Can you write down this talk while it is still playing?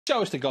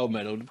Show us the gold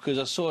medal because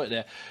I saw it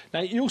there.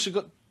 Now you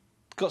also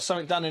got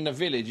something done in the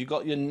village. You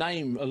got your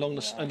name along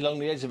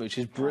the edge of it, which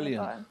is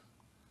brilliant.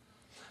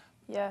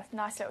 Yeah,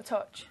 nice little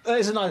touch.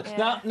 It's a nice.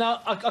 Yeah.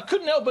 Now I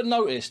couldn't help but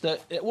notice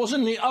that it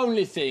wasn't the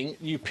only thing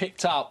you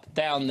picked up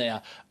down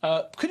there.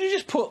 Could you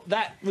just put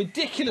that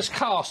ridiculous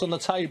cast on the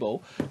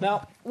table?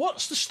 Now,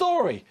 what's the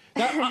story?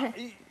 Now,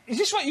 is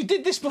this right? You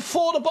did this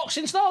before the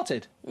boxing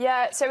started?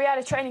 Yeah. So we had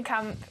a training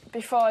camp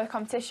before the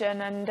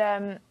competition,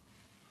 and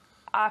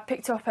I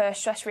picked up a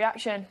stress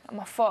reaction on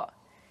my foot.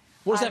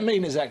 What does that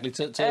mean exactly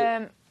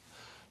to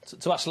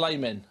us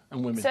laymen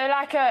and women? So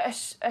like a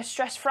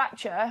stress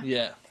fracture.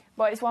 Yeah.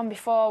 But it's one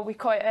before we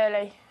caught it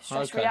early,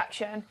 stress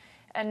reaction,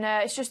 and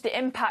it's just the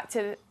impact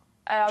of.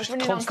 I was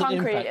running on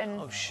concrete,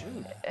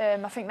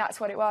 and I think that's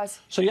what it was.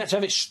 So you had to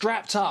have it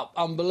strapped up,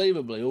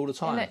 unbelievably, all the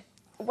time.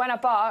 When I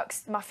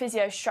boxed, my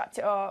physio strapped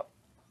it up,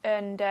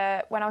 and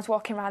when I was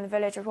walking around the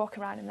village, I was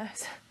walking around in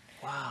this.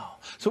 Wow.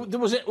 So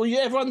were you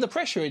ever under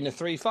pressure in the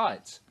 3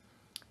 fights?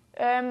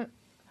 In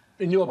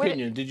your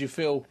opinion, did you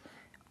feel?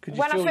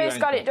 When I first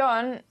got it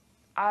done,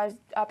 I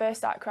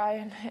burst out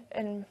crying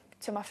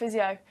to my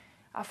physio.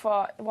 I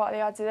thought, what are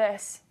the odds of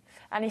this?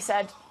 And he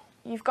said,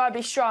 you've got to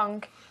be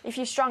strong. If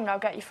you're strong, I'll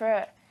get you through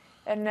it.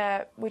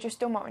 And we just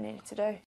done what we needed to do.